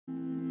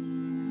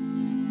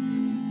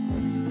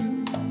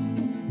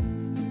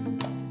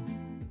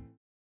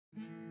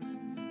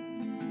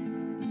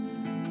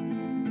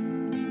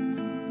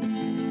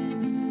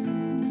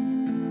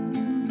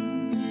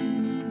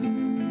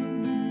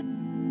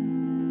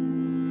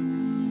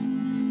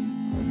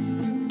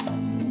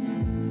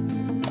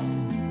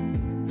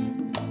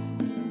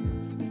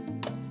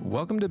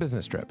Welcome to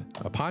Business Trip,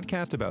 a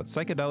podcast about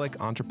psychedelic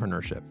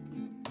entrepreneurship.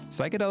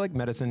 Psychedelic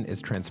medicine is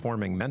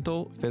transforming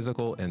mental,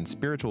 physical, and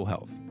spiritual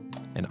health,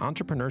 and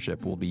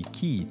entrepreneurship will be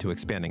key to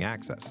expanding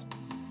access.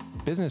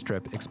 Business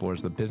Trip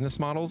explores the business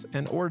models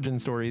and origin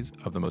stories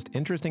of the most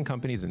interesting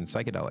companies in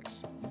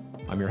psychedelics.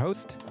 I'm your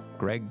host,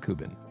 Greg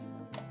Kubin.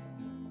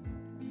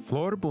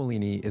 Flor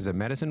Bollini is a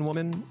medicine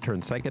woman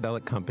turned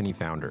psychedelic company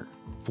founder.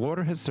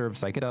 Flor has served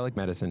psychedelic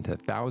medicine to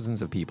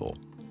thousands of people,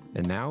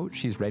 and now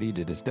she's ready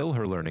to distill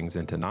her learnings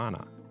into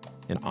Nana,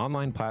 an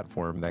online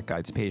platform that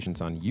guides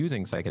patients on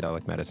using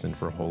psychedelic medicine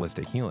for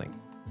holistic healing.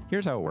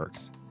 Here's how it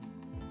works.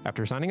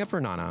 After signing up for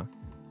Nana,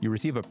 you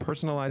receive a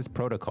personalized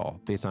protocol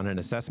based on an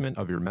assessment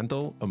of your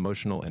mental,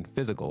 emotional, and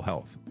physical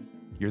health.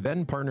 You're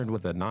then partnered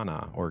with a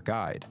Nana, or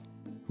guide,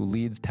 who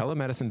leads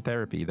telemedicine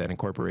therapy that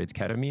incorporates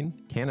ketamine,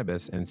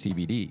 cannabis, and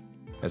CBD,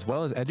 as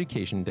well as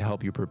education to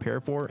help you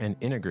prepare for and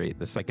integrate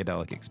the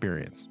psychedelic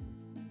experience.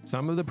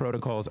 Some of the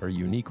protocols are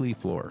uniquely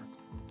Flor,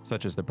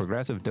 such as the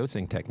progressive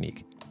dosing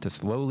technique to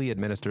slowly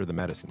administer the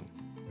medicine.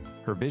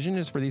 Her vision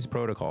is for these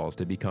protocols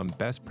to become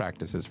best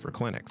practices for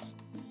clinics.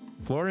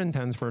 Flor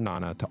intends for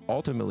Nana to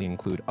ultimately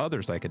include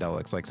other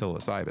psychedelics like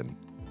psilocybin,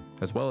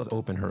 as well as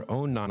open her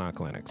own Nana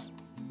clinics.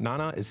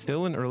 Nana is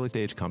still an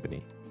early-stage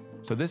company,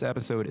 so this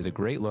episode is a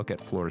great look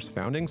at Flor's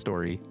founding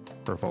story,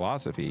 her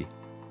philosophy,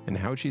 and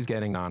how she's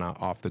getting Nana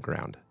off the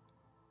ground.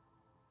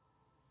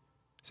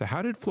 So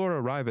how did Flor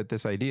arrive at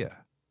this idea?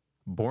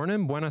 Born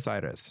in Buenos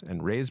Aires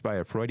and raised by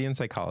a Freudian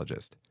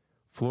psychologist,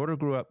 Flor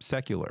grew up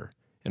secular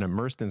and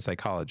immersed in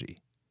psychology.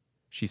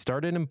 She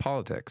started in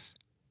politics,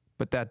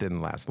 but that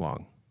didn't last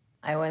long.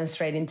 I went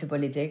straight into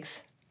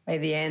politics. By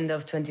the end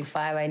of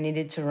 25, I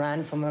needed to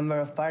run for member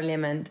of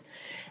parliament,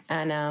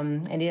 and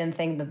I didn't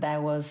think that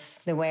that was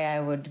the way I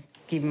would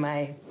give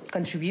my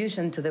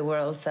contribution to the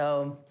world,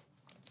 so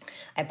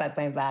I packed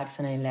my bags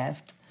and I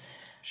left.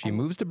 She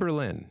moves to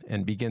Berlin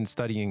and begins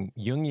studying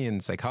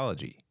Jungian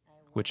psychology,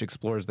 which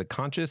explores the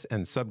conscious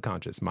and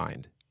subconscious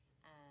mind.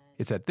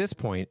 It's at this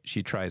point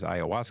she tries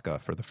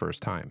ayahuasca for the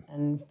first time.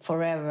 And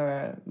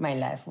forever, my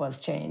life was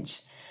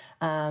changed.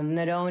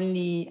 Not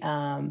only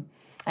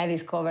I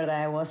discovered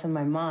that I was in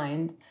my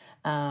mind,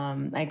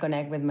 I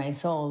connect with my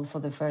soul for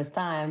the first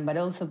time, but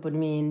also put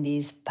me in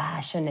this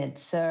passionate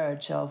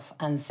search of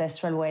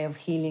ancestral way of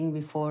healing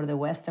before the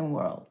Western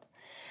world.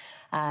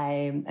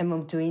 I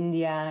moved to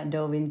India,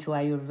 dove into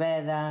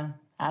Ayurveda,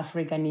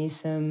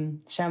 Africanism,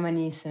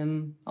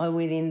 shamanism, all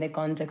within the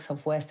context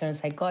of Western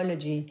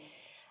psychology.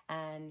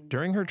 And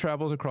during her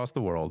travels across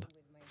the world,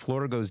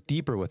 Flor goes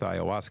deeper with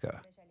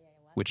ayahuasca,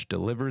 which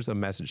delivers a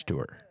message to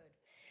her.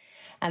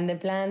 And the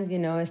plant,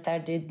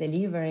 started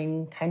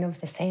delivering kind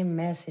of the same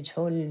message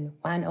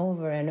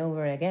over and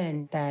over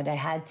again, that I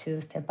had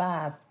to step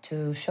up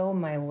to show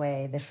my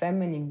way, the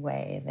feminine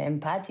way, the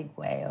empathic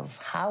way of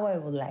how I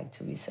would like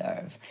to be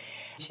served.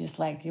 She's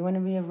like, you want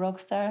to be a rock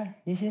star?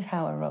 This is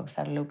how a rock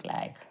star look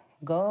like.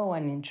 Go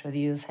and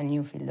introduce a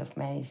new field of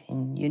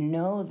medicine. You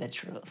know the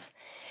truth.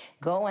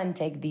 Go and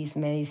take these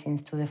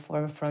medicines to the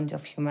forefront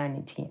of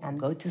humanity and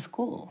go to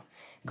school.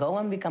 Go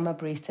and become a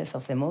priestess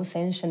of the most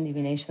ancient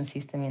divination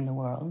system in the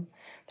world,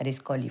 that is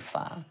called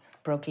Ifa.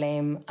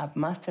 Proclaim a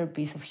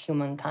masterpiece of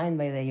humankind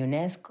by the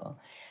UNESCO,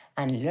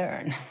 and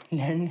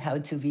learn how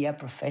to be a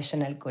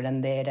professional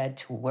curandera,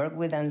 to work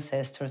with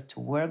ancestors,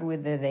 to work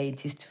with the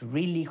deities, to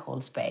really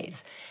hold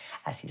space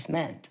as it's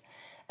meant.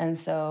 And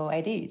so I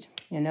did,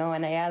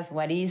 and I asked,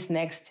 what is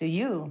next to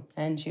you?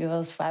 And she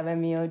was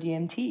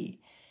 5-MeO-DMT.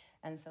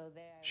 And so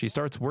there she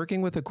starts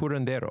working with a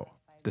curandero,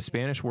 the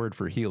Spanish word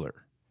for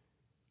healer.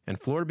 And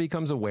Flor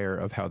becomes aware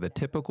of how the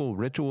typical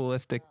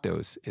ritualistic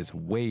dose is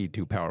way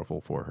too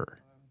powerful for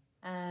her.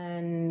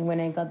 And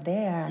when I got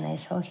there and I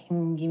saw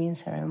him giving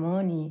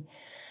ceremony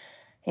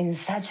in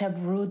such a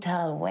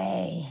brutal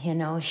way,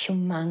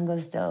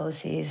 humongous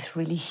doses,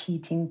 really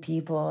hitting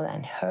people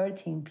and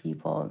hurting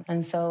people.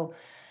 And so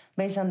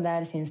based on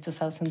that, since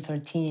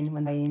 2013,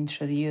 when I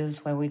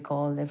introduced what we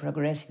call the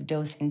progressive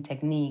dosing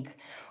technique,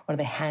 or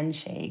the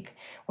handshake,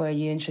 where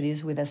you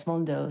introduce with a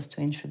small dose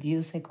to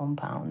introduce a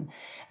compound.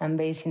 And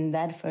based on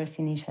that first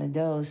initial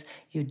dose,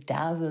 you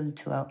double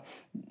to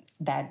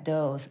that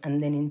dose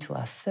and then into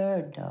a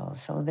third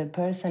dose. So the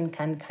person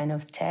can kind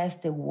of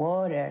test the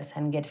waters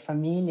and get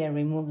familiar,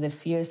 remove the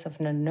fears of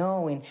not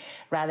knowing,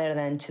 rather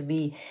than to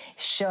be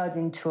shot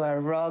into a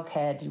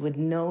rocket with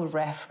no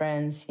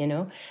reference,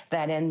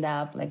 that end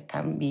up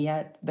can be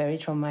a very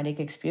traumatic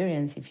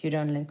experience if you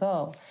don't let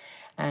go.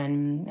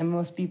 And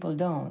most people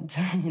don't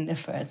in the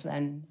first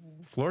one.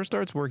 Flor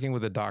starts working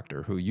with a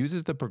doctor who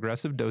uses the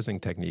progressive dosing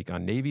technique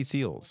on Navy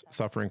SEALs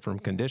suffering from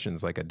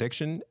conditions like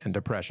addiction and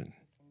depression.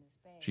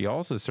 She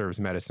also serves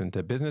medicine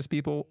to business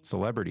people,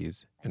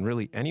 celebrities, and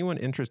really anyone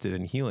interested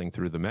in healing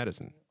through the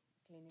medicine.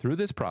 Through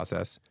this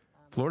process,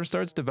 Flor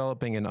starts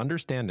developing an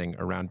understanding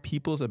around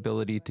people's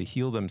ability to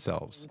heal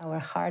themselves. Our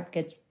heart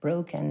gets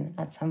broken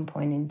at some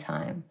point in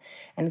time,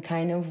 and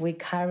kind of we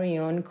carry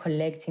on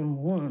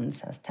collecting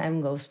wounds as time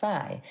goes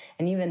by.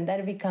 And even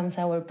that becomes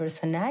our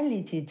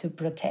personality to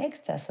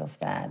protect us of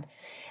that.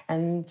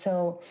 And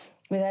so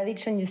With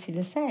addiction, you see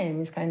the same.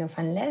 It's kind of,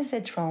 unless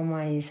the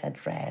trauma is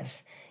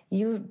addressed,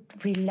 you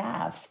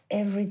relapse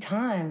every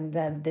time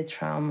that the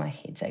trauma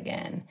hits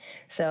again.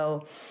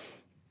 So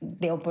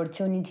the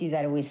opportunity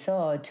that we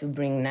saw to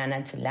bring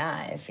Nana to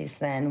life is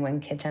then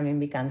when ketamine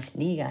becomes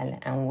legal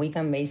and we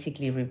can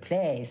basically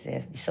replace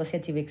the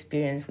dissociative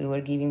experience we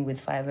were giving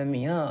with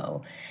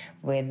 5-MeO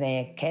with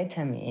the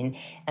ketamine,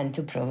 and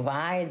to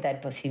provide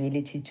that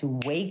possibility to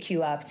wake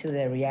you up to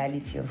the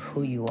reality of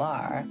who you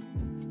are,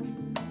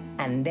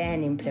 and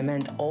then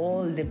implement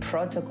all the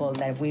protocol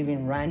that we've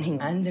been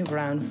running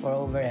underground for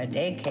over a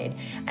decade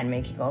and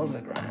make it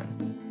overground.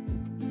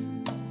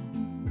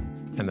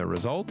 And the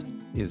result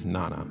is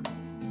Nana.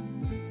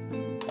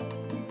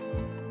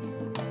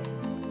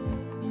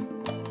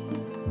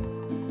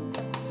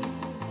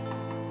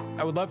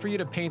 I would love for you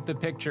to paint the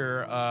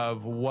picture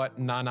of what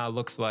Nana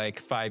looks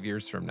like 5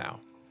 years from now.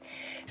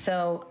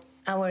 So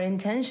our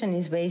intention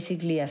is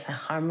basically, as a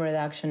harm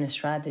reduction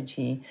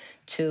strategy,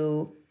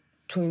 to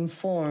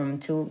inform,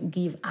 to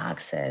give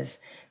access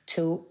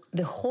to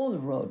the whole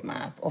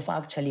roadmap of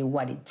actually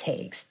what it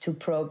takes to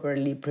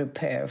properly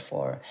prepare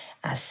for,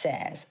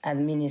 assess,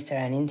 administer,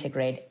 and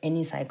integrate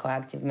any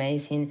psychoactive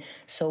medicine,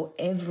 so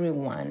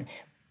everyone,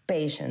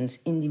 patients,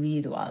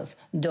 individuals,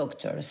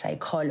 doctors,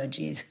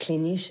 psychologists,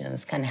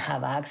 clinicians, can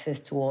have access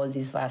to all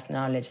this vast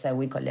knowledge that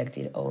we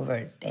collected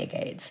over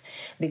decades,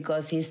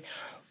 because it's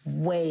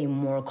way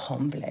more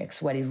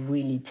complex what it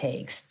really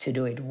takes to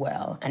do it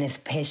well, and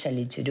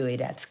especially to do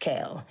it at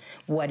scale.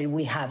 What did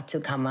we have to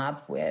come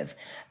up with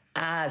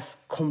as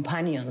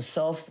companion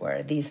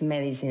software? These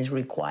medicines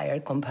require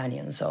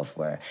companion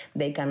software.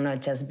 They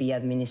cannot just be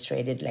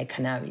administered like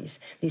cannabis.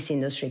 This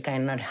industry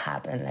cannot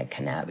happen like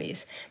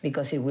cannabis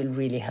because it will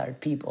really hurt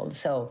people.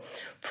 So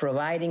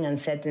providing and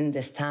setting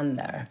the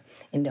standard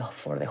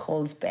for the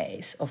whole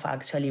space of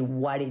actually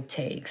what it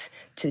takes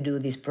to do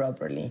this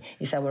properly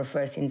is our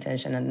first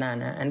intention at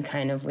Nana. And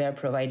kind of we are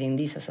providing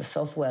this as a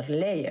software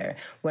layer,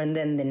 when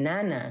then the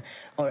Nana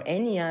or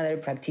any other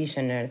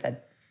practitioner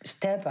that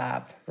step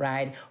up,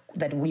 right,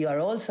 that we are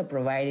also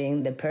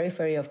providing the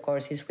periphery of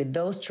courses with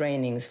those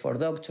trainings for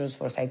doctors,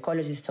 for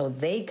psychologists, so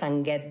they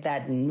can get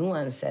that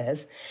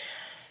nuances,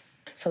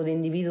 so the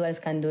individuals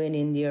can do it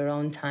in their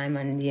own time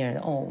and their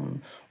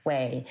own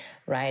way,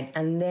 right?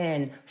 And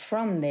then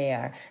from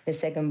there, the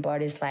second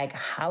part is like,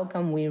 how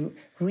can we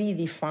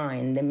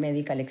redefine the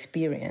medical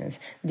experience,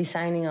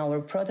 designing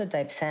our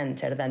prototype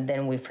center that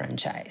then we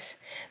franchise,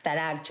 that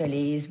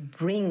actually is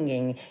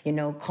bringing,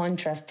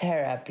 contrast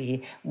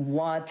therapy,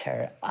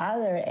 water,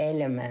 other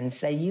elements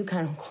that you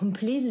can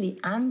completely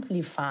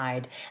amplify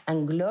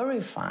and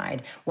glorify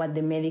what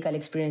the medical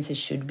experiences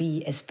should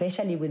be,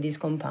 especially with this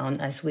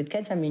compound. As with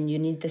ketamine, you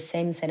need the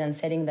same set and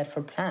setting that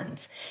for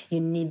plants.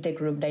 You need the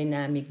group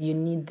dynamic, you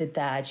need the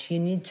touch, you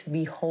need to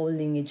be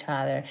holding each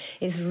other.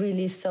 It's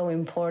really so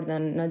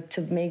important not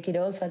to make it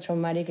also a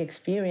traumatic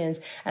experience,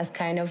 as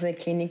kind of the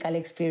clinical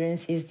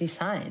experience is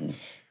designed.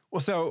 Well,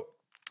 so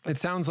it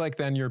sounds like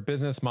then your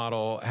business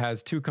model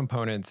has two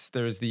components.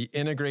 There's the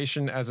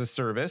integration as a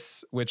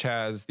service, which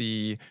has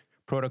the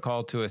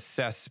protocol to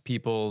assess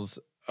people's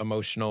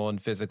emotional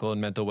and physical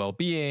and mental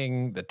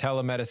well-being, the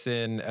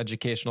telemedicine,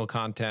 educational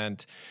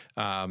content,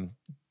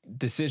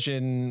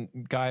 decision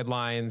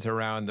guidelines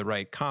around the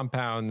right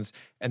compounds.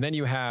 And then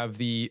you have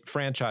the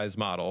franchise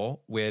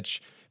model,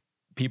 which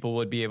people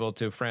would be able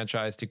to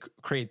franchise to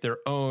create their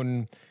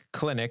own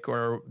clinic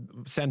or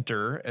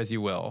center, as you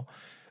will.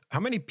 How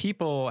many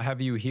people have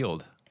you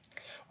healed?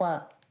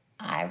 Well,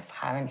 I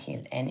haven't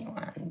healed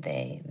anyone.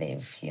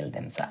 They've healed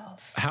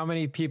themselves. How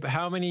many people,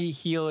 how many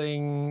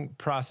healing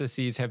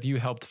processes have you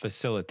helped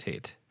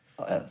facilitate?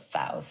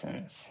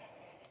 Thousands,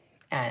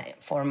 and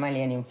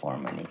formally and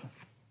informally.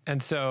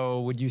 And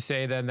so would you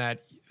say then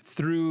that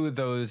through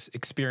those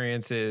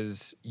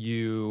experiences,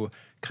 you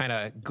kind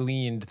of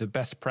gleaned the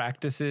best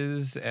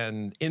practices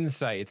and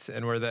insights,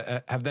 and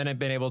have then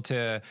been able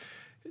to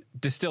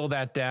distill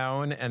that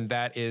down, and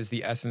that is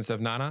the essence of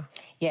Nana?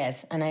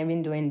 Yes, and I've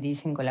been doing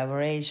this in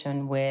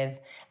collaboration with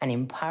and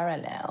in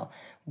parallel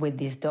with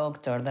this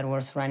doctor that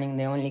was running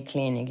the only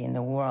clinic in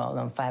the world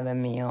on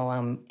 5-MeO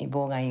and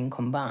Iboga in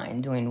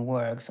combined, doing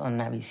works on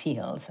Navy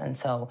SEALs. And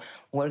so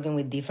working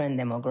with different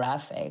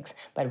demographics,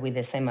 but with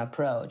the same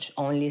approach,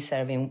 only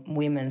serving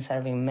women,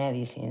 serving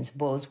medicines,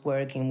 both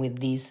working with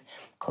these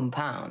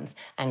compounds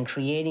and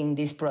creating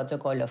this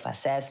protocol of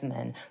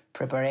assessment,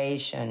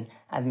 preparation,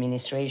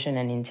 administration,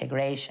 and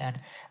integration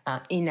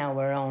in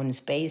our own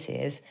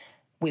spaces.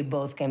 We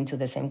both came to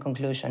the same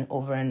conclusion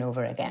over and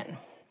over again.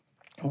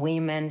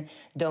 Women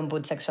don't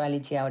put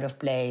sexuality out of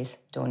place,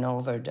 don't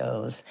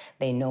overdose.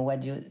 They know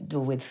what you do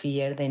with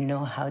fear. They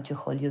know how to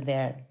hold you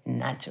there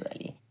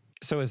naturally.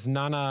 So is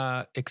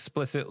Nana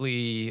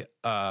explicitly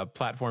a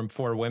platform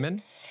for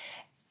women?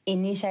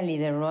 Initially,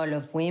 the role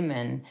of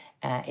women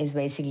is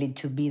basically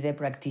to be the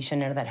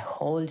practitioner that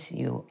holds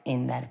you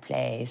in that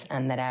place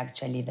and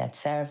that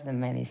serve the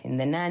medicine.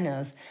 The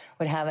nanos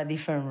would have a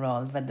different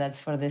role, but that's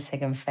for the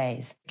second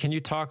phase. Can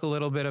you talk a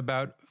little bit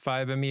about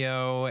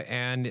 5-MeO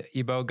and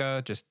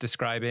Iboga, just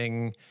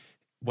describing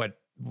what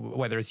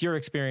whether it's your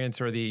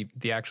experience or the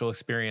actual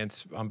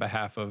experience on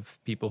behalf of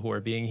people who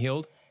are being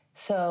healed?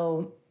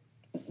 So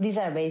these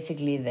are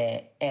basically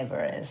the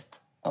Everest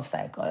of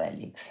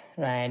psychedelics,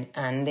 right?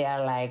 And they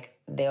are like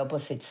the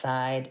opposite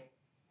side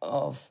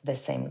of the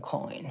same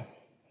coin.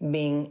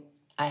 Being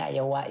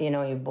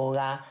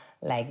Iboga,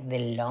 like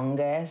the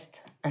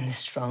longest and the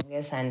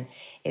strongest, and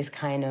is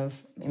kind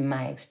of, in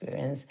my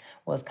experience,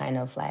 was kind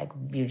of like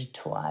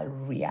virtual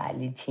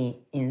reality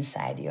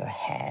inside your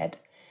head,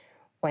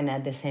 when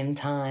at the same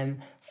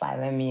time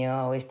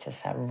 5-MeO is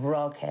just a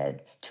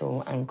rocket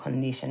to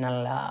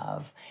unconditional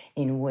love,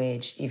 in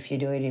which if you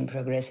do it in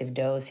progressive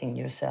dosing,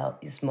 you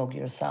smoke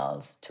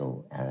yourself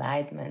to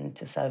enlightenment,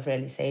 to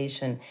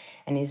self-realization,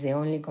 and it's the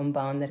only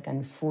compound that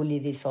can fully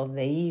dissolve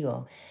the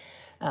ego.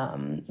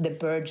 The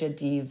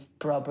purgative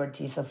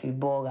properties of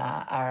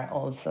Iboga are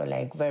also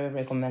like very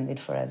recommended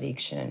for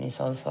addiction.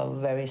 It's also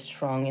very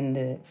strong in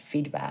the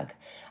feedback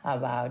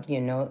about,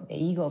 the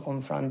ego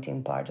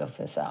confronting part of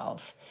the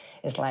self.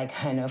 It's like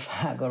kind of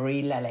a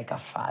gorilla, like a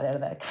father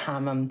that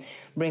come and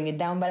bring it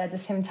down. But at the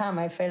same time,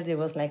 I felt it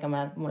was like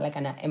more like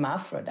an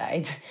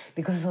hermaphrodite,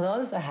 because it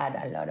also had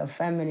a lot of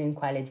feminine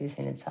qualities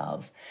in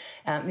itself.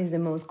 It's the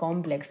most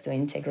complex to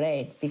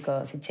integrate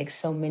because it takes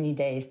so many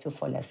days to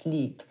fall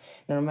asleep.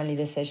 Normally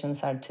the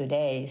sessions are 2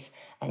 days,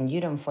 and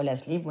you don't fall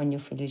asleep when you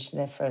finish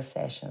the first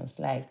sessions,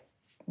 like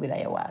with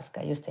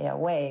ayahuasca. You stay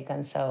awake,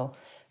 and so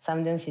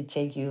sometimes it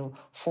takes you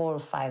 4 or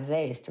 5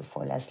 days to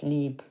fall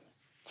asleep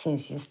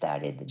since you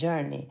started the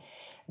journey.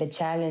 The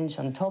challenge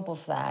on top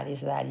of that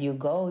is that you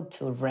go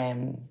to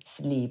REM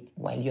sleep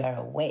while you are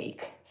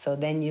awake. So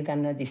then you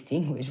cannot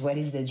distinguish what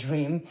is the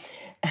dream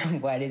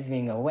and what is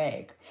being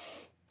awake.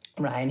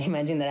 Right?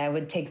 Imagine that I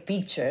would take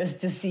pictures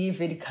to see if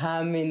it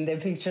come in the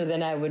picture,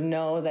 then I would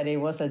know that it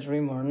was a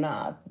dream or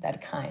not, that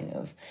kind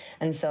of.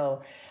 And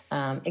so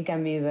it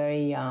can be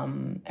very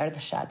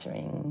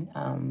earth-shattering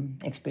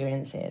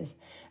experiences.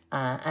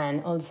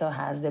 And also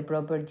has the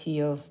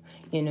property of,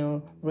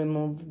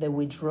 remove the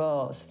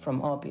withdrawals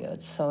from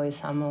opioids. So it's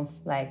some of,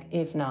 like,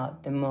 if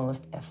not the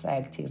most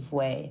effective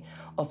way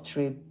of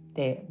treat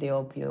the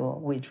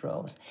opioid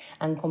withdrawals.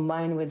 And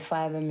combined with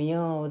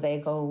 5-MeO, they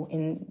go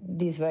in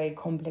these very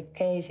complex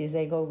cases,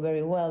 they go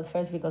very well.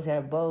 First, because they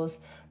are both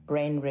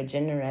brain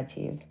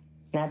regenerative,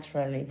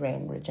 naturally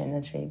brain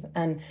regenerative,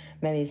 and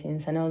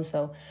medicines. And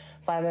also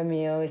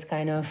 5-MeO is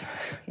kind of,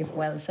 if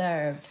well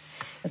served,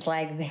 it's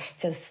like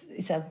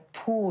it's a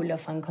pool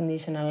of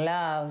unconditional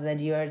love that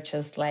you are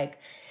just like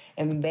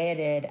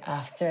embedded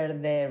after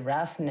the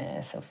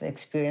roughness of the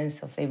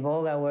experience of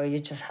Iboga, where you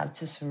just have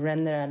to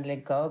surrender and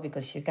let go,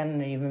 because you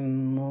cannot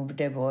even move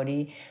the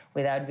body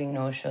without being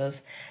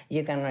nauseous.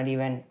 You cannot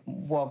even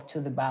walk to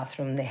the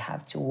bathroom. They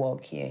have to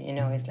walk here.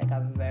 It's like they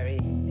are very...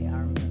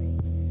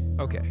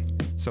 Okay,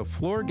 so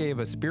Flor gave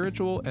a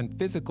spiritual and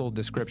physical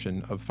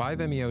description of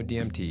 5-MeO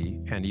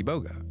DMT and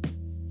Iboga.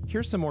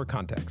 Here's some more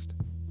context.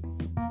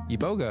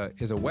 Iboga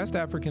is a West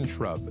African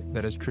shrub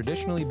that has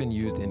traditionally been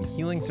used in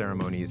healing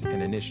ceremonies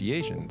and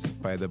initiations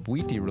by the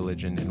Bwiti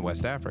religion in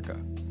West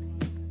Africa.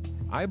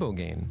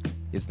 Ibogaine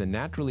is the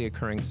naturally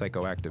occurring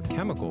psychoactive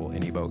chemical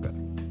in Iboga.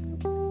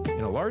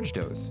 In a large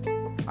dose,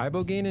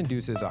 Ibogaine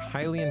induces a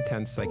highly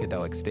intense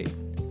psychedelic state.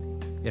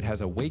 It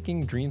has a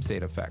waking dream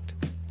state effect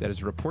that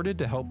is reported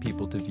to help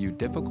people to view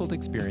difficult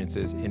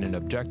experiences in an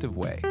objective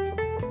way,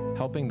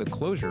 helping the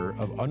closure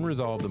of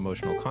unresolved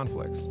emotional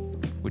conflicts,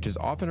 which is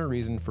often a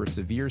reason for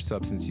severe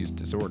substance use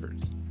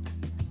disorders.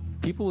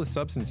 People with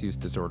substance use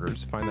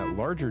disorders find that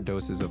larger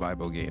doses of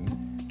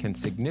Ibogaine can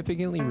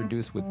significantly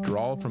reduce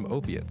withdrawal from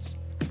opiates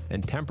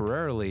and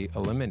temporarily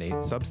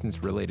eliminate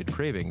substance-related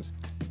cravings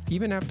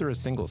even after a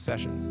single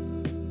session.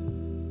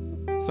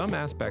 Some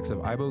aspects of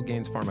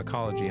Ibogaine's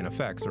pharmacology and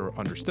effects are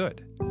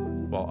understood,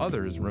 while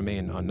others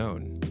remain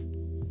unknown.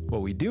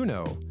 What we do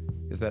know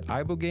is that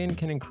Ibogaine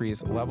can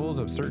increase levels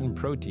of certain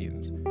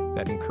proteins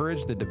that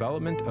encourage the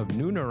development of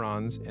new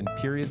neurons and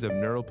periods of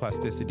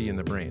neuroplasticity in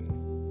the brain.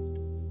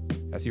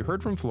 As you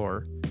heard from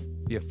Flor,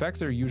 the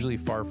effects are usually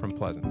far from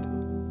pleasant.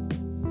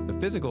 The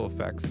physical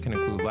effects can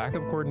include lack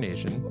of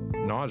coordination,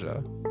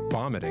 nausea,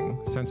 vomiting,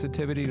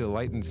 sensitivity to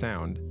light and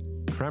sound,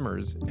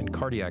 tremors, and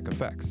cardiac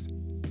effects.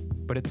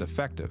 But it's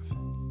effective.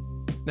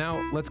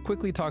 Now, let's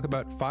quickly talk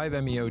about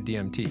 5-MeO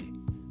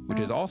DMT, which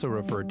is also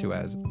referred to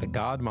as the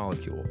God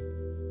molecule.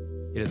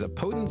 It is a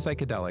potent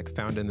psychedelic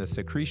found in the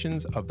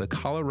secretions of the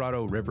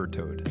Colorado River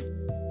toad.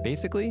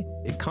 Basically,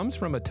 it comes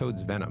from a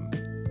toad's venom.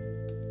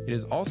 It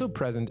is also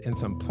present in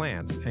some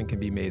plants and can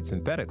be made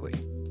synthetically.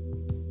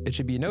 It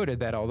should be noted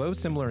that although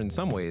similar in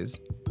some ways,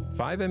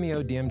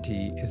 5-MeO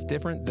DMT is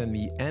different than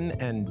the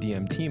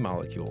NN-DMT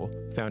molecule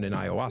found in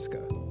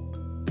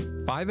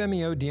ayahuasca.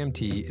 5-MeO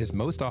DMT is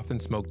most often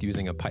smoked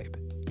using a pipe.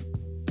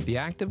 The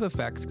active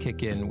effects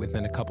kick in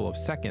within a couple of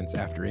seconds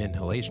after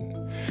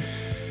inhalation,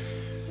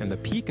 and the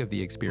peak of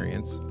the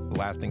experience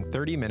lasting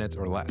 30 minutes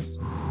or less.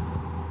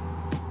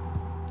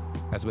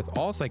 As with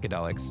all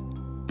psychedelics,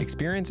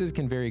 experiences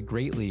can vary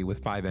greatly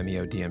with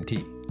 5-MeO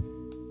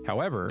DMT.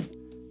 However,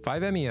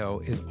 5-MeO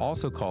is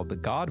also called the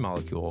God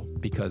molecule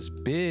because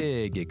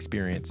big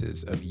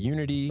experiences of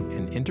unity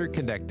and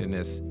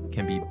interconnectedness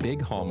can be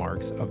big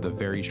hallmarks of the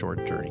very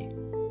short journey.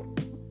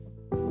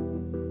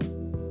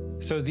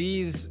 So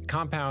these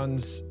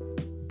compounds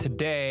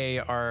today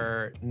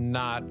are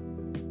not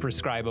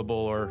prescribable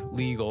or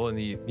legal in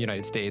the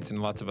United States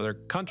and lots of other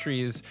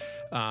countries.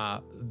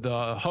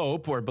 The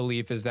hope or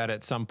belief is that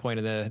at some point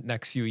in the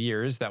next few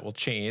years that will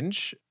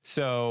change.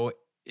 So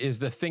is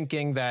the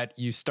thinking that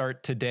you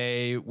start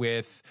today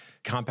with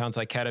compounds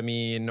like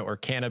ketamine or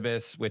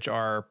cannabis, which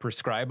are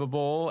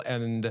prescribable,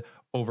 and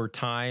over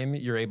time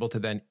you're able to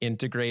then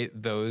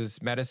integrate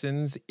those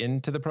medicines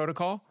into the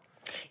protocol?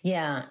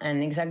 Yeah,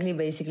 and exactly,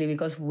 basically,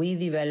 because we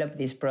developed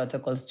these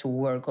protocols to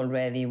work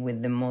already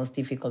with the most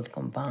difficult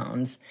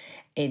compounds,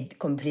 it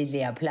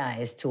completely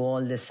applies to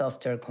all the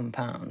softer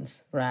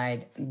compounds,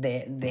 right?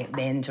 The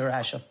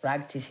entourage of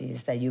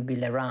practices that you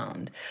build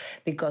around.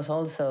 Because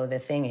also the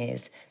thing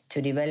is,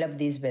 to develop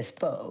this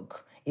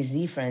bespoke is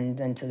different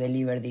than to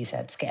deliver this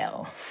at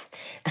scale.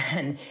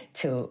 And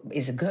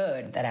it's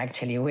good that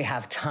actually we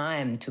have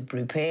time to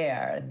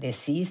prepare the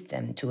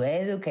system, to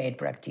educate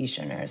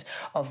practitioners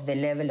of the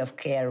level of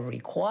care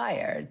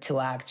required to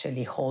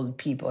actually hold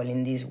people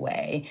in this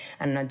way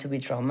and not to be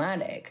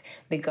traumatic.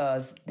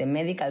 Because the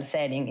medical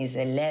setting is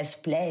the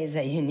last place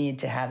that you need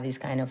to have these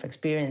kind of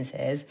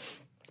experiences.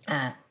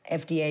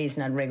 FDA is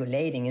not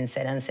regulating in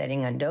certain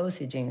setting and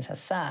dosages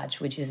as such,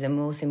 which is the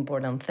most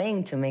important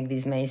thing to make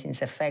these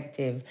medicines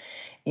effective,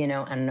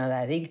 and not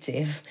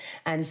addictive.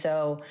 And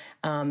so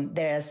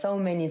there are so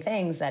many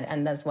things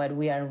and that's what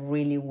we are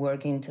really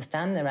working to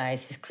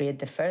standardize, is create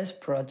the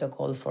first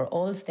protocol for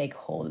all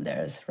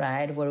stakeholders,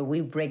 right? Where we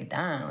break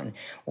down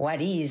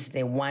what is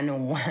the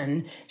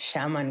one-on-one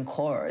shaman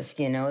course,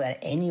 that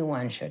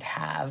anyone should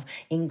have,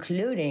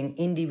 including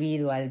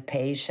individual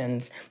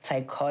patients,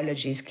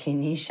 psychologists,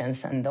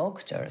 clinicians, and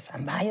doctors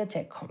and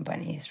biotech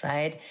companies,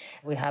 right?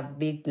 We have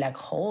big black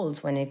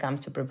holes when it comes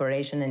to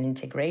preparation and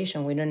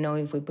integration. We don't know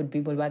if we put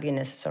people back in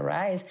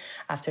SSRIs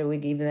after we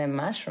give them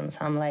mushrooms.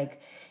 I'm like,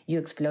 you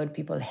explode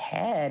people's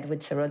head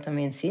with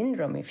serotonin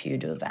syndrome if you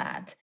do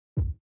that.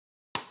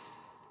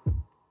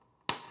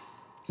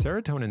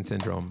 Serotonin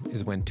syndrome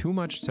is when too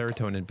much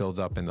serotonin builds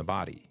up in the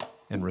body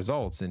and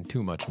results in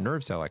too much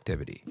nerve cell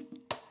activity.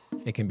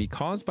 It can be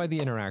caused by the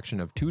interaction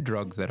of two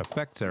drugs that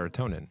affect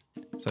serotonin,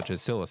 such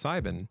as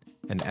psilocybin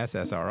and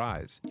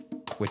SSRIs,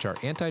 which are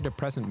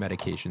antidepressant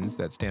medications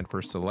that stand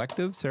for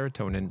selective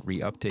serotonin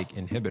reuptake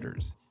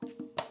inhibitors.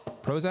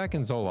 Prozac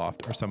and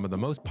Zoloft are some of the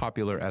most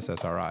popular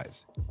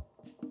SSRIs.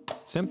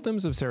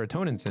 Symptoms of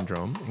serotonin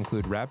syndrome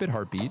include rapid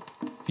heartbeat,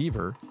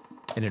 fever,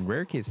 and in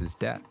rare cases,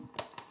 death.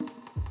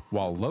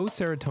 While low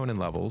serotonin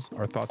levels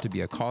are thought to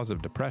be a cause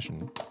of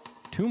depression,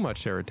 too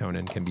much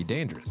serotonin can be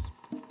dangerous.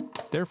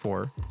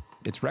 Therefore,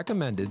 it's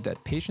recommended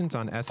that patients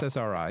on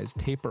SSRIs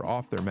taper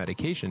off their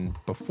medication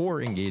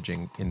before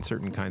engaging in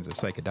certain kinds of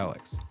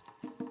psychedelics.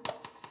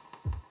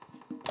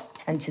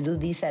 And to do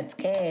this at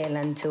scale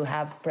and to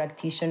have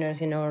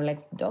practitioners,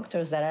 like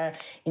doctors that are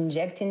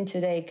injecting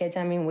today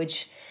ketamine,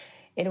 which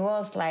it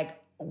was like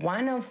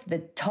one of the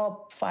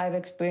top 5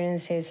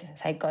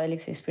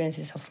 psychedelics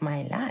experiences of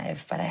my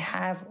life. But I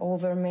have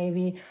over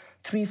maybe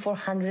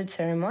 300-400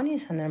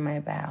 ceremonies under my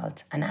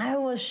belt. And I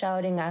was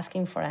shouting,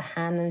 asking for a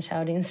hand and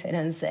shouting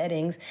certain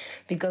settings,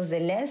 because the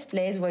last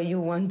place where you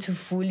want to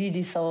fully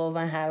dissolve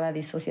and have a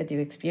dissociative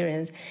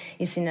experience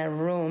is in a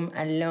room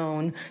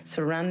alone,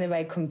 surrounded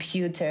by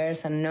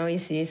computers and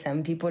noises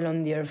and people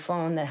on their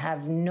phone that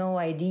have no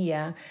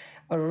idea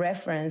or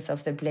reference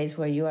of the place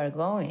where you are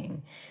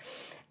going.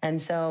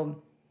 And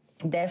so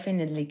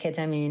definitely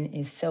ketamine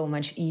is so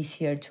much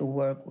easier to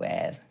work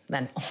with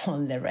than all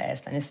the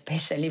rest, and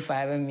especially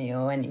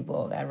 5-MeO and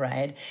Iboga,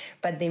 right?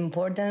 But the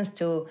importance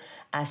to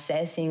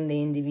assessing the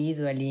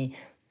individually,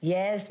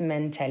 yes,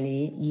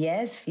 mentally,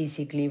 yes,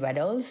 physically, but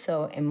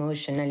also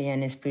emotionally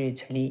and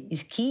spiritually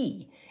is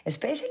key,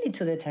 especially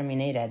to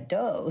determine a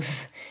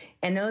dose.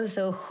 And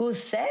also, who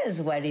says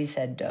what is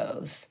a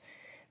dose?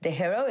 The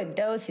heroic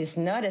dose is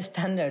not a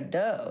standard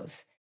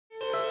dose.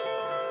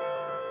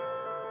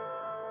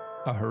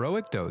 A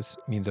heroic dose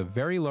means a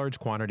very large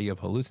quantity of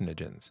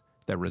hallucinogens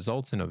that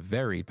results in a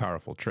very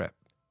powerful trip.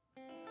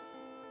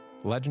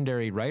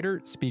 Legendary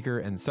writer, speaker,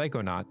 and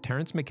psychonaut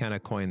Terence McKenna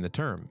coined the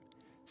term,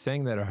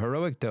 saying that a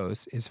heroic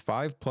dose is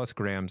 5+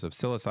 grams of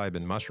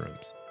psilocybin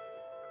mushrooms.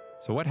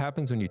 So what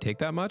happens when you take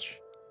that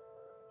much?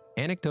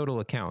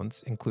 Anecdotal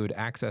accounts include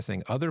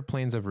accessing other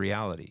planes of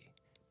reality,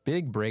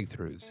 big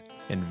breakthroughs,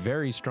 and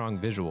very strong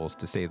visuals,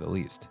 to say the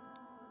least.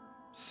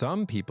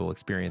 Some people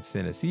experience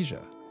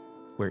synesthesia,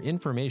 where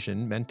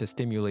information meant to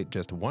stimulate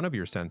just one of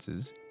your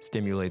senses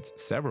stimulates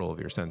several of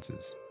your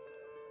senses.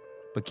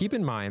 But keep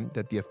in mind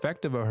that the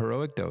effect of a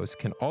heroic dose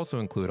can also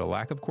include a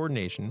lack of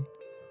coordination,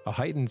 a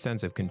heightened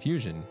sense of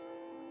confusion,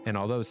 and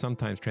although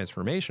sometimes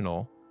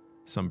transformational,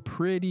 some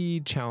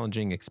pretty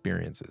challenging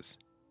experiences.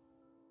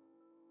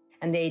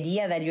 And the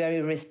idea that you are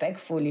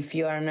irrespectful if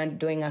you are not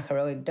doing a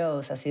heroic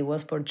dose, as it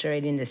was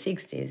portrayed in the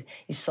 60s,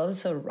 is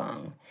also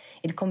wrong.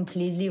 It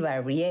completely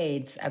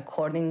variates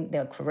according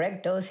the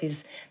correct dose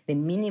is the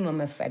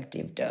minimum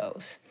effective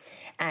dose.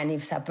 And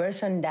if a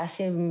person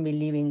doesn't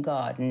believe in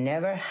God,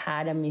 never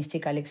had a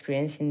mystical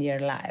experience in their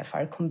life,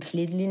 are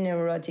completely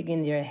neurotic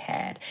in their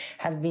head,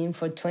 have been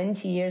for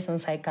 20 years on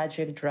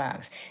psychiatric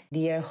drugs,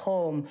 their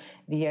home,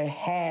 their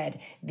head,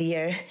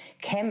 their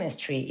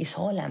chemistry is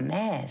all a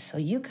mess. So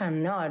you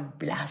cannot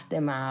blast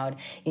them out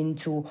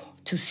into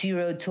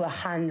 0 to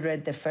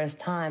 100 the first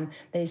time.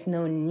 There is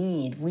no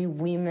need. We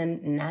women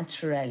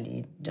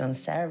naturally don't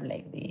serve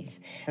like this.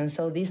 And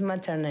so this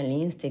maternal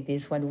instinct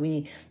is what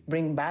we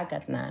bring back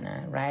at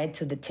Nana, right,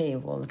 to the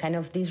table. Kind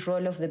of this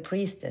role of the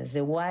priestess,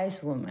 the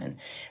wise woman,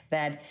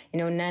 that,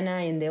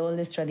 Nana in the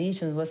oldest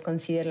traditions was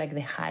considered like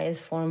the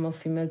highest form of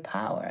female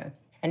power.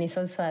 And it's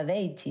also a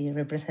deity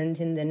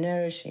representing the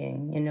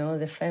nourishing,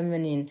 the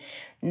feminine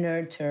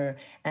nurture.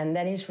 And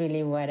that is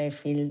really what I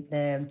feel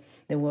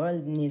the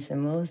world needs the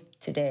most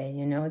today,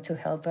 to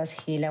help us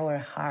heal our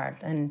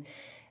heart. And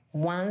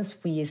once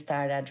we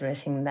start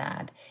addressing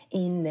that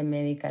in the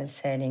medical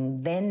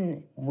setting,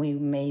 then we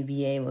may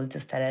be able to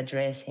start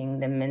addressing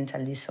the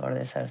mental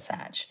disorders as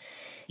such.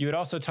 You had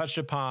also touched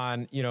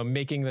upon,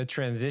 making the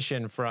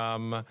transition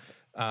from,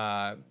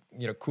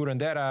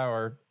 curandera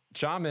or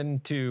shaman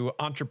to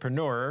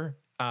entrepreneur,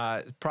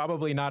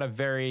 probably not a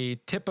very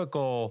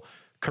typical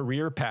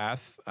career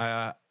path.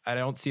 I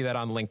don't see that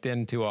on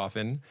LinkedIn too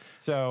often.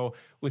 So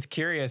was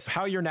curious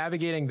how you're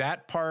navigating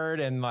that part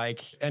and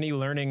any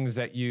learnings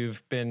that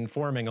you've been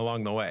forming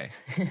along the way.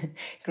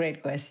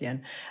 Great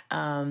question.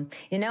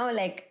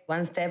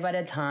 One step at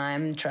a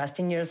time,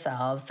 trusting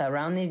yourself,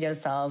 surrounding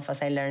yourself,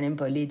 as I learned in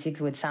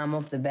politics, with some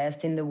of the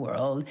best in the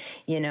world,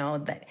 and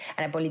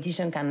a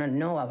politician cannot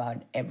know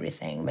about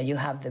everything, but you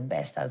have the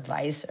best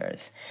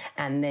advisors.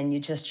 And then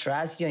you just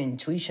trust your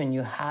intuition.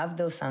 You have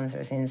those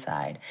answers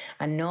inside.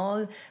 And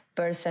all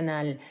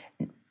personal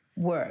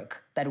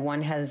work that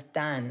one has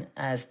done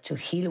as to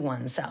heal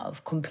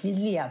oneself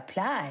completely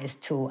applies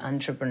to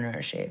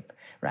entrepreneurship,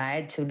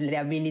 right? To the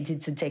ability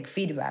to take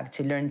feedback,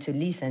 to learn to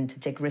listen, to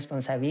take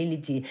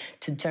responsibility,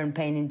 to turn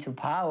pain into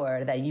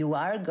power, that you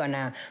are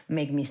gonna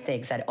make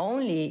mistakes, that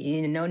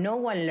only, no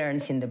one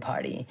learns in the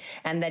party.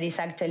 And that is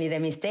actually the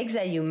mistakes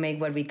that you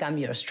make what become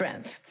your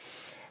strength.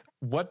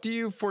 What do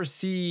you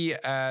foresee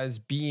as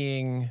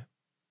being,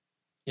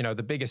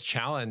 the biggest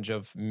challenge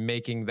of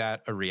making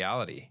that a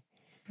reality?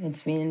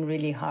 It's been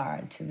really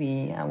hard to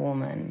be a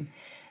woman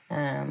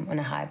on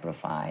a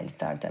high-profile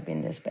startup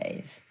in the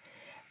space.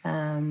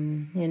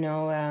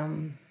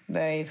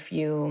 Very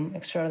few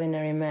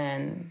extraordinary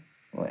men,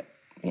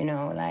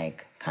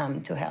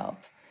 come to help.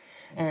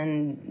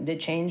 And the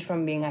change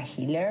from being a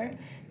healer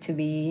to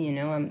be,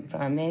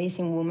 from a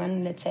medicine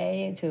woman, let's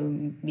say,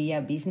 to be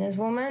a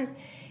businesswoman,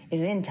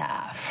 it's been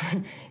tough.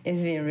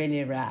 It's been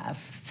really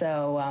rough.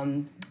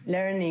 So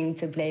learning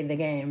to play the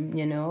game,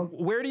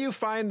 Where do you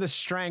find the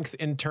strength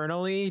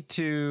internally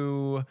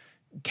to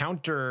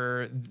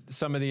counter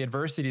some of the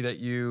adversity that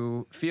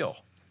you feel?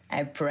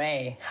 I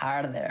pray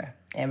harder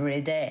every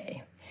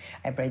day.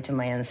 I pray to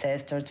my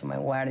ancestors, to my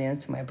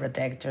guardians, to my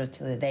protectors,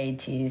 to the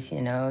deities, to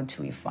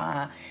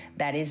Ifa.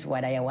 That is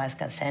what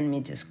ayahuasca sent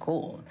me to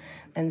school.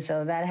 And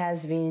so that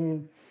has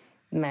been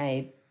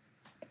my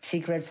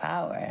secret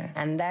power.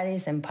 And that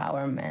is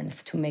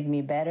empowerment to make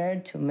me better,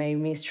 to make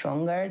me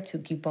stronger, to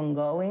keep on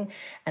going,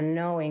 and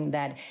knowing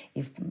that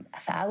if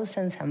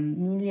thousands and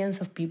millions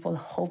of people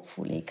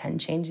hopefully can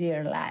change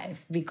their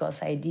life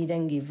because I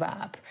didn't give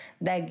up,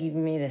 that gives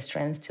me the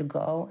strength to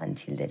go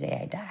until the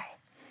day I die.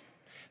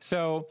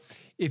 So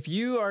if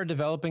you are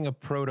developing a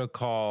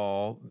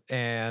protocol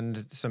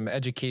and some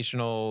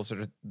educational sort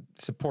of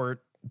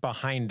support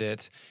behind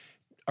it,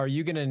 are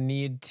you going to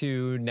need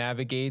to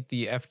navigate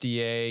the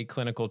FDA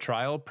clinical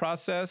trial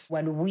process?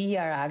 What we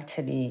are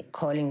actually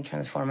calling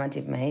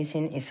transformative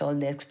medicine is all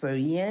the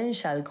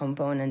experiential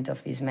component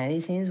of these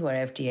medicines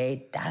where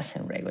FDA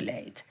doesn't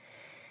regulate.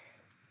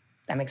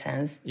 That makes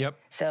sense? Yep.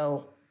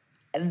 So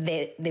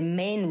the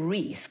main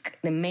risk,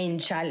 the main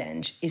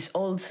challenge is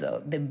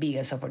also the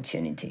biggest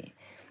opportunity,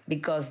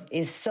 because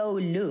it's so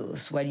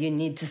loose. What you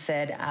need to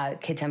set a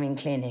ketamine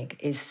clinic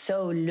is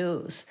so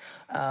loose.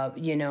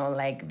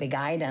 The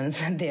guidance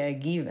that they are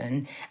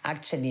given,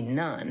 actually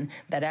none,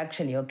 that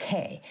actually,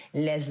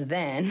 let's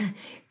then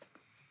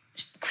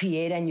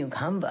create a new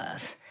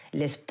canvas.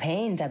 Let's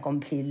paint a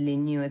completely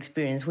new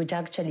experience, which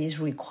actually is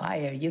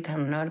required. You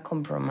cannot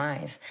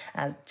compromise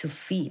to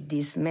feed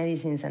these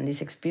medicines and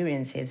these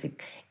experiences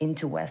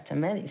into Western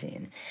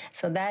medicine.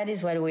 So that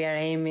is what we are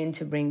aiming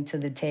to bring to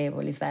the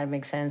table, if that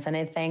makes sense. And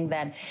I think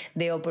that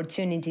the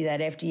opportunity that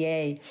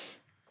FDA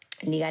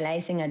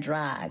legalizing a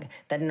drug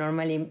that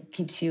normally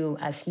keeps you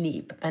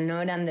asleep and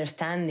not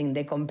understanding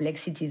the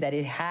complexity that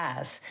it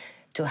has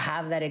to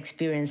have that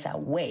experience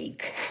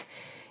awake,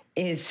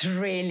 is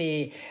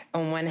really,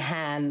 on one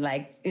hand,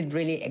 like it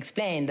really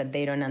explained that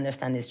they don't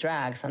understand these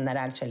drugs and that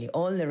actually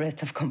all the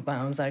rest of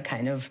compounds are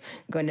kind of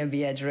going to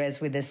be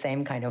addressed with the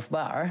same kind of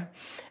bar.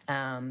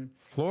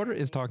 Flor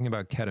is talking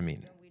about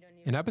ketamine.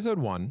 In episode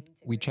 1,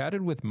 we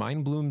chatted with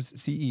Mindbloom's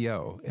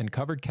CEO and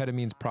covered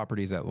ketamine's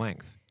properties at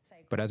length.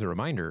 But as a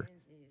reminder,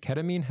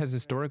 ketamine has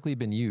historically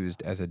been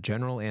used as a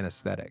general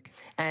anesthetic.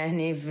 And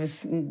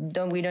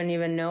we don't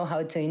even know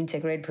how to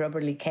integrate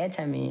properly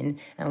ketamine,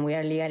 and we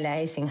are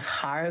legalizing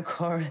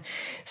hardcore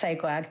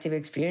psychoactive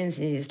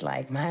experiences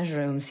like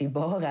mushrooms,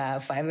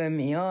 Iboga,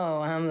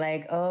 5-MeO. I'm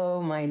like,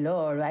 oh my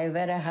Lord, I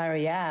better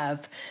hurry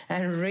up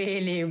and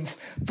really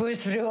push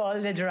through all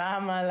the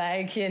drama,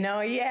 like,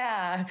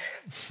 yeah.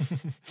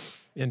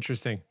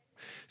 Interesting.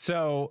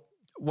 So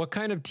what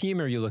kind of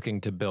team are you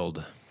looking to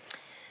build?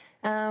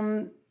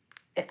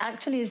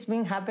 Actually, it's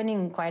been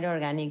happening quite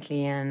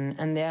organically,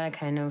 and they are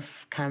kind of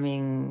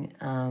coming,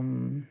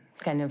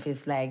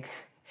 it's like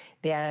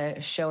they are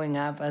showing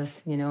up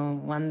as,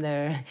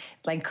 wonder,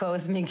 like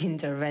cosmic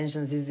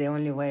interventions is the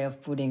only way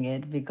of putting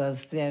it,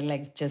 because they're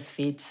like just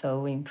fit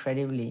so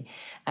incredibly.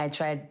 I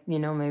tried,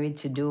 maybe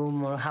to do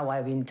more how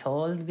I've been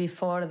told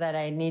before that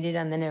I needed,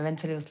 and then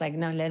eventually it was like,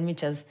 no, let me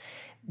just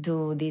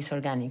do this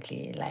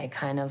organically, like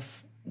kind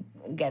of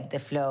get the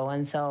flow.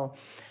 And so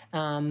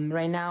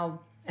right now,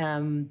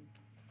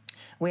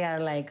 we are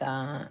like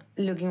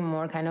looking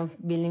more kind of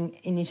building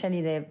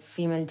initially the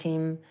female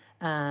team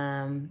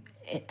and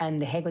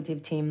the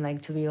executive team,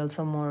 like to be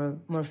also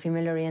more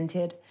female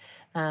oriented.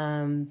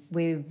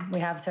 We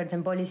have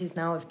certain policies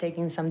now of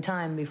taking some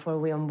time before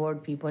we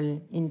onboard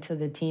people into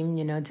the team,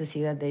 to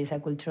see that there is a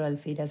cultural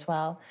fit as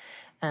well.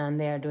 And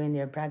they are doing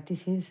their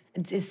practices.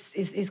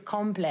 It's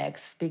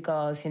complex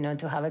because,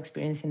 to have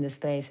experience in the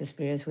space,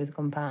 experience with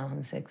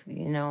compounds,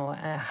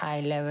 a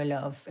high level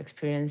of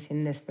experience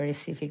in this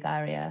specific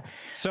area.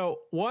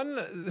 So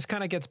this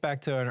kind of gets back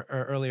to an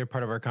earlier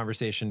part of our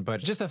conversation, but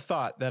just a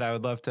thought that I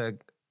would love to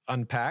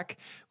unpack,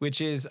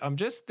 which is I'm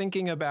just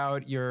thinking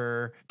about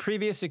your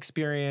previous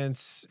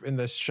experience in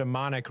the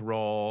shamanic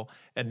role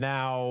and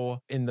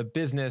now in the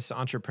business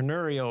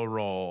entrepreneurial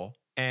role.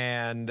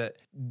 And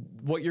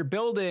what you're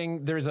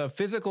building, there's a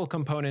physical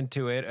component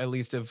to it, at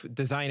least of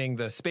designing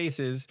the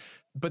spaces,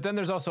 but then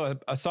there's also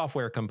a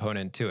software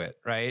component to it,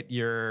 right?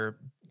 You're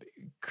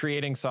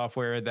creating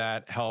software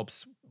that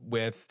helps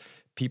with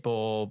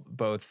people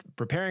both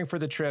preparing for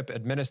the trip,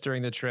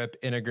 administering the trip,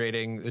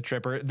 integrating the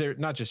trip, or they're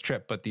not just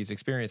trip, but these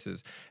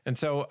experiences. And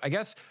so I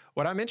guess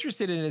what I'm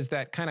interested in is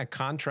that kind of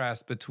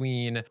contrast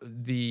between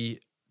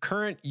the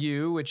current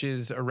you, which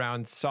is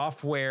around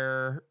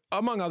software,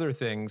 among other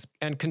things,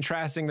 and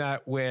contrasting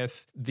that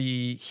with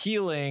the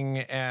healing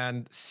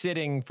and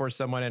sitting for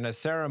someone in a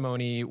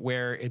ceremony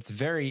where it's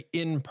very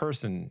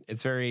in-person,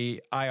 it's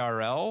very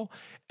IRL.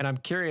 And I'm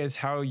curious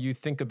how you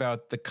think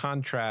about the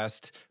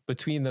contrast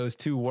between those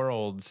two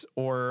worlds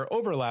or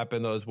overlap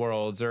in those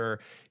worlds,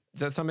 or is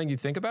that something you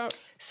think about?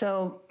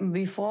 So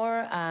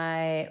between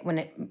I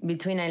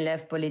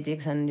left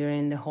politics and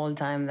during the whole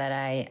time that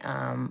I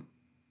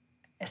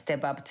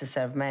step up to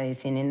serve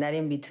medicine. In that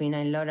in between,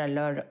 I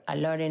learned a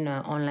lot in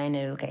online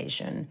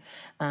education.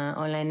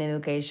 Online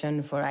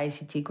education for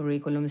ICT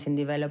curriculums in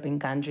developing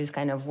countries,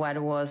 kind of what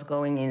was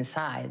going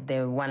inside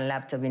the One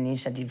Laptop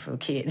Initiative for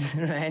Kids,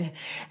 right?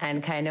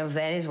 And kind of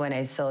that is when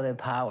I saw the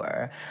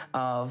power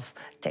of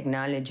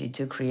technology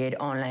to create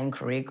online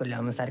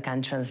curriculums that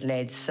can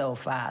translate so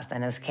fast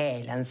and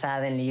scale. And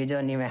suddenly you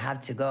don't even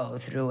have to go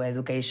through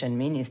education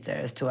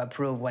ministers to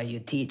approve what you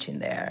teach in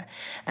there.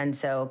 And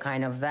so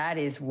kind of that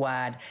is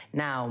what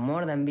now,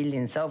 more than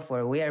building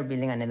software, we are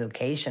building an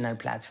educational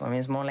platform.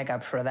 It's more like a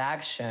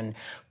production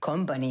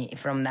company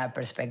from that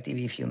perspective,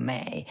 if you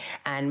may.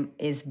 And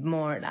it's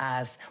more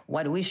as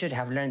what we should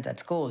have learned at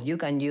school. You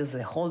can use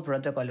the whole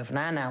protocol of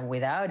NANA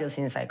without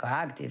using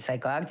psychoactive.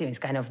 Psychoactive is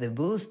kind of the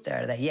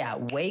booster that,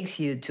 wakes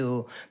you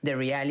to the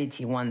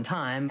reality one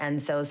time.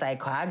 And so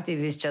psychoactive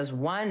is just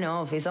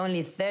it's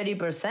only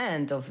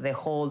 30% of the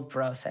whole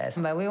process.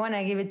 But we want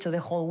to give it to the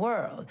whole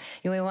world.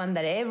 We want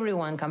that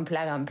everyone can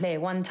plug and play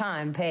one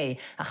time, pay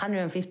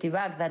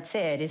 $150, that's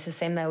it. It's the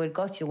same that would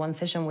cost you one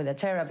session with a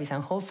therapist,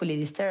 and hopefully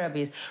these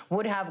therapists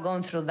would have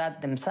gone through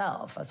that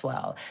themselves as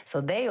well. So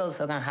they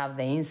also can have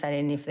the insight,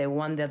 and if they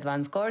want the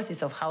advanced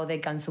courses of how they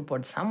can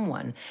support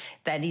someone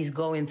that is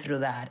going through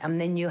that. And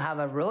then you have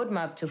a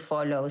roadmap to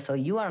follow, so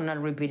you are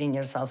not repeating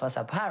yourself as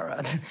a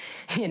parrot.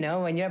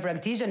 When you're a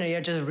practitioner,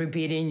 you're just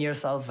repeating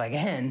yourself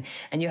again,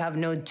 and you have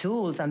no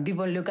tools, and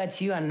people look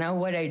at you and know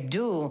what I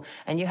do,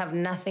 and you have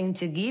nothing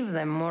to give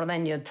them more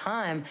than your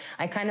time.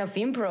 I kind of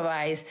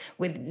improvise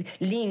with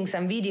links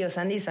and videos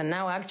and this, and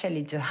now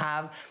actually to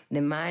have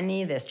the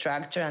money, the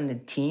structure, and the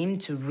team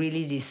to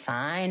really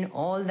design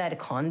all that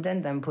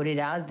content and put it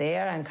out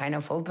there and kind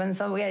of open.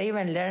 So we are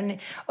even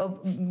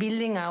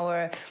building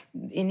our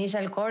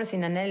initial course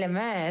in an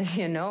LMS,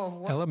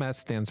 LMS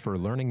stands for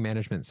Learning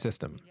Management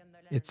System.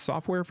 It's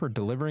software for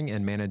delivering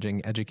and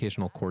managing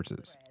educational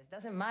courses.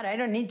 Doesn't matter. I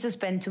don't need to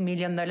spend $2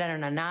 million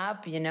on an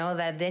app,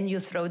 that then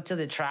you throw to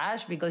the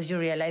trash because you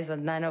realize that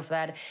none of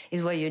that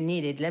is what you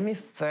needed. Let me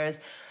first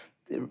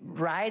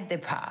write the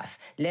path.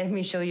 Let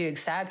me show you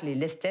exactly.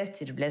 Let's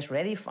test it. Let's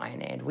redefine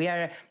it. We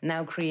are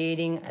now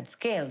creating at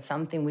scale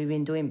something we've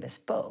been doing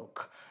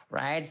bespoke,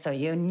 right? So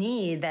you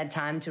need that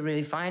time to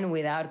refine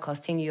without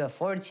costing you a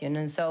fortune.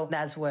 And so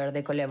that's where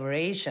the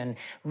collaboration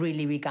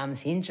really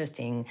becomes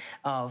interesting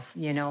of,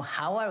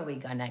 how are we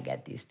going to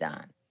get this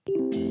done?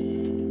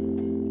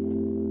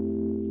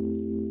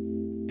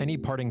 Any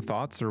parting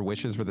thoughts or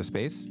wishes for the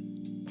space?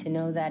 To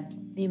know that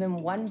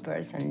even one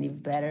person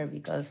lived better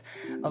because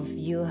of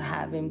you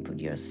having put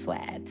your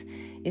sweat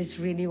is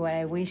really what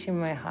I wish in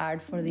my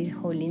heart for this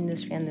whole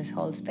industry and this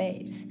whole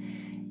space.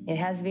 It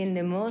has been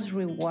the most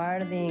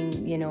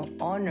rewarding,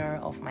 honor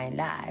of my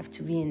life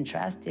to be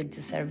entrusted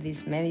to serve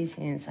these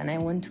medicines. And I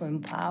want to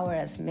empower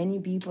as many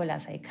people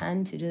as I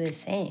can to do the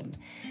same.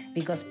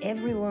 Because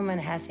every woman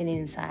has it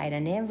inside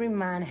and every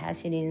man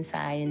has it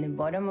inside in the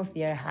bottom of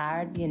their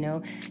heart,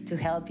 to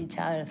help each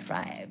other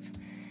thrive.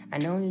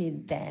 And only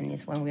then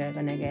is when we are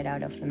going to get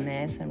out of the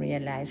mess and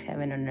realize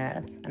heaven on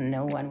earth and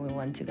know when we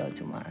want to go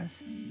to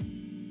Mars.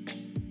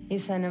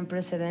 It's an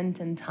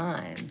unprecedented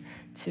time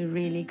to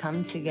really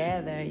come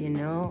together,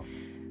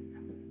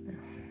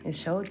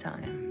 It's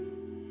showtime.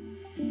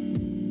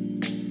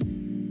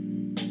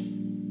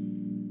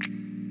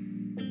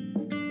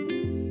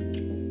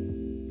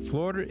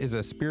 Flor is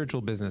a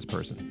spiritual business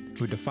person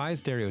who defies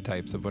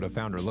stereotypes of what a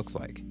founder looks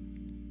like.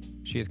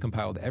 She has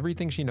compiled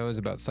everything she knows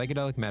about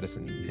psychedelic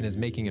medicine and is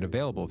making it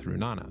available through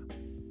Nana.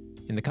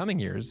 In the coming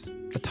years,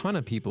 a ton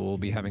of people will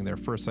be having their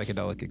first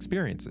psychedelic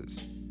experiences,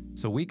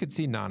 so we could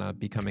see Nana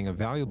becoming a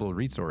valuable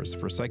resource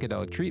for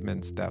psychedelic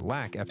treatments that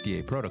lack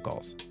FDA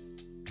protocols.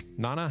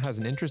 Nana has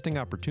an interesting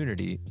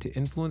opportunity to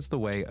influence the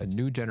way a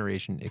new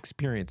generation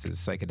experiences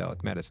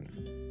psychedelic medicine.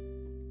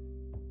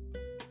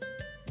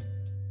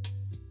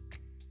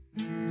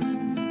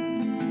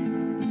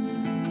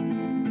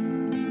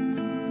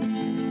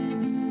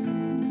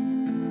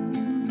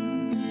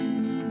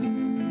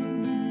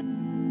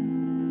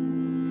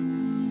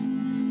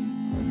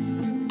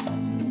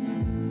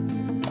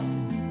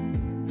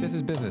 This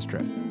is Business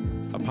Trip,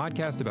 a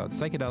podcast about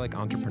psychedelic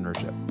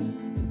entrepreneurship.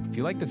 If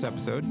you like this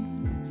episode,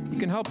 you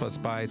can help us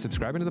by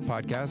subscribing to the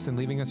podcast and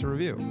leaving us a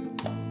review.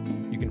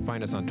 You can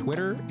find us on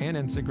Twitter and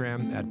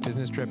Instagram at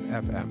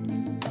BusinessTripFM.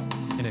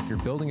 And if you're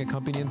building a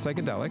company in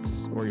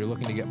psychedelics or you're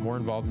looking to get more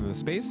involved in the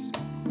space,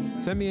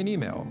 send me an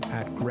email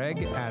at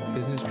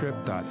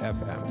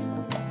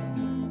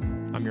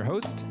greg@businesstrip.fm. I'm your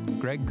host,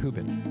 Greg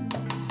Kubin.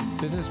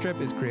 Business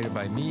Trip is created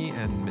by me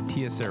and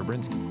Matias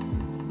Serebrinsky.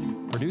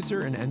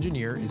 Producer and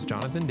engineer is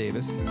Jonathan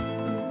Davis.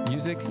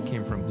 Music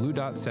came from Blue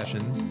Dot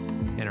Sessions,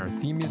 and our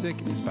theme music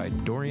is by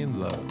Dorian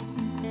Love.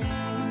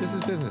 This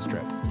is Business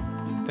Trip.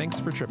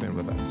 Thanks for tripping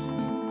with us.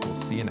 We'll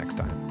see you next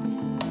time.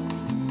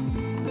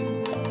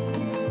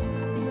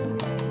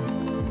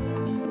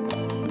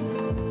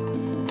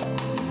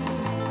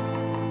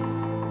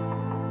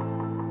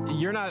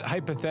 You're not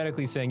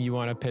hypothetically saying you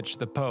want to pitch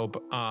the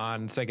Pope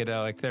on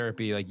psychedelic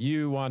therapy. Like,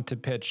 you want to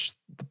pitch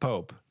the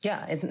Pope.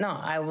 Yeah,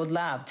 I would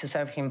love to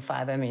serve him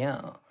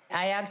 5-MeO.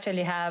 I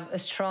actually have a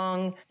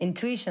strong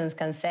intuitions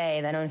can say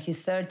that on his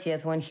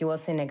 30th, when he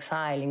was in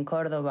exile in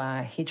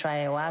Cordoba, he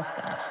tried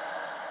ayahuasca.